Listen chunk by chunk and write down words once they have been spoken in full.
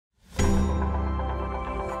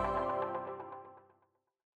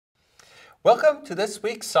Welcome to this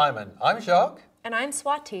week's SciMon. I'm Jacques. And I'm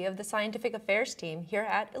Swati of the Scientific Affairs team here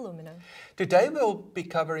at Illumina. Today we'll be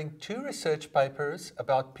covering two research papers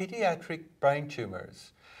about pediatric brain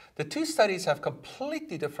tumors. The two studies have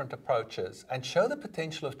completely different approaches and show the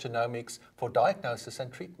potential of genomics for diagnosis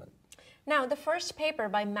and treatment. Now, the first paper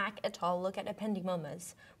by Mack et al. Look at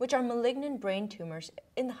epigenomes, which are malignant brain tumors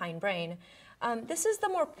in the hindbrain. This is the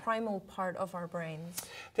more primal part of our brains.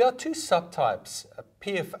 There are two subtypes,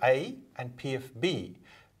 PFA and PFB.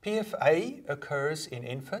 PFA occurs in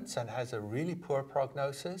infants and has a really poor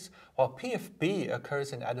prognosis, while PFB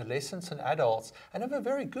occurs in adolescents and adults and have a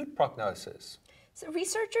very good prognosis. So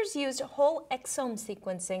researchers used whole exome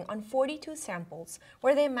sequencing on 42 samples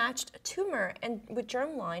where they matched tumor with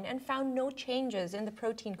germline and found no changes in the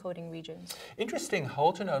protein coding regions. Interesting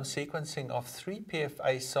whole genome sequencing of 3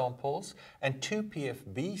 PFA samples and 2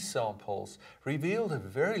 PFB samples revealed a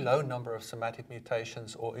very low number of somatic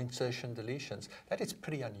mutations or insertion deletions. That is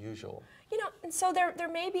pretty unusual. You know, and so there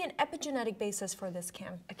may be an epigenetic basis for this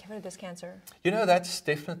cancer. You know, that's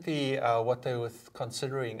definitely what they were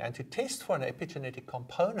considering. And to test for an epigenetic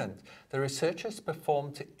component, the researchers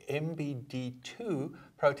performed MBD2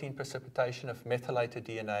 protein precipitation of methylated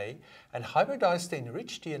DNA and hybridized the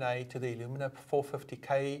enriched DNA to the Illumina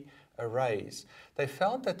 450K arrays. They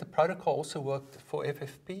found that the protocol also worked for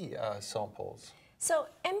FFP samples. So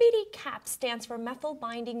MBD-CAP stands for methyl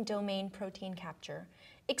binding domain protein capture.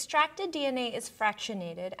 Extracted DNA is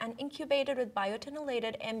fractionated and incubated with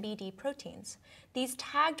biotinylated MBD proteins. These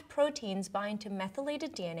tagged proteins bind to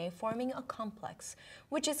methylated DNA, forming a complex,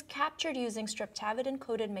 which is captured using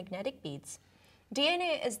streptavidin-coated magnetic beads.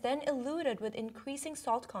 DNA is then eluted with increasing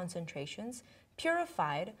salt concentrations,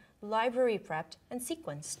 purified, library prepped, and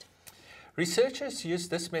sequenced. Researchers used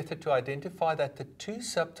this method to identify that the two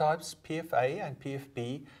subtypes, PFA and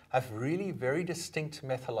PFB, have really very distinct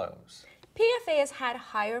methylomes. PFA has had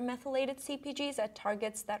higher methylated CpGs at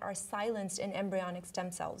targets that are silenced in embryonic stem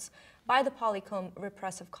cells by the polycomb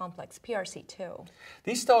repressive complex, PRC2.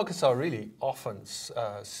 These targets are really often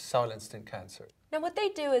silenced in cancer. Now what they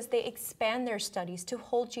do is they expand their studies to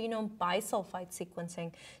whole genome bisulfite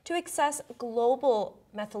sequencing to access global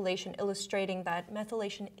methylation, illustrating that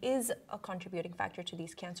methylation is a contributing factor to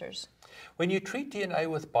these cancers. When you treat DNA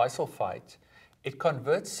with bisulfite, it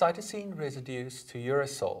converts cytosine residues to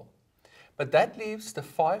uracil. But that leaves the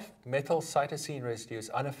 5-methyl cytosine residues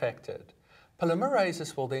unaffected.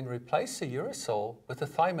 Polymerases will then replace the uracil with the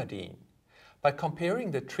thymidine. By comparing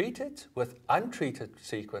the treated with untreated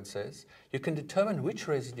sequences, you can determine which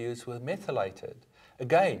residues were methylated.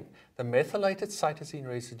 Again, the methylated cytosine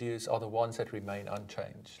residues are the ones that remain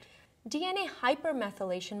unchanged. DNA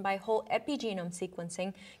hypermethylation by whole epigenome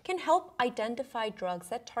sequencing can help identify drugs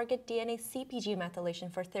that target DNA CpG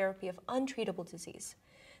methylation for therapy of untreatable disease.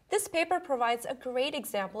 This paper provides a great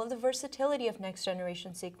example of the versatility of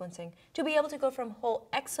next-generation sequencing to be able to go from whole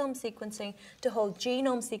exome sequencing to whole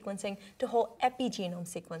genome sequencing to whole epigenome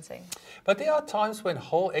sequencing. But there are times when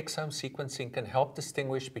whole exome sequencing can help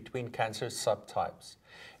distinguish between cancer subtypes.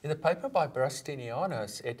 In the paper by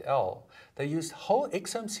Brastinianos et al., they used whole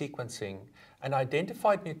exome sequencing and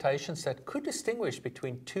identified mutations that could distinguish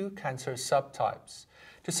between two cancer subtypes.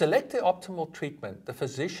 To select the optimal treatment, the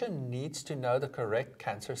physician needs to know the correct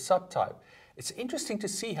cancer subtype. It's interesting to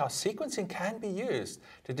see how sequencing can be used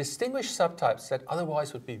to distinguish subtypes that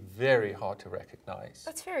otherwise would be very hard to recognize.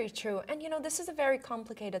 That's very true. And you know, this is a very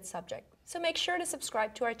complicated subject. So make sure to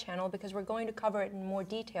subscribe to our channel because we're going to cover it in more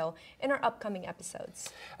detail in our upcoming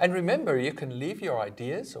episodes. And remember, you can leave your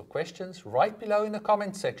ideas or questions right below in the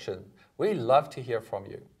comment section. We love to hear from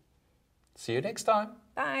you. See you next time.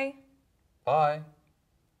 Bye. Bye.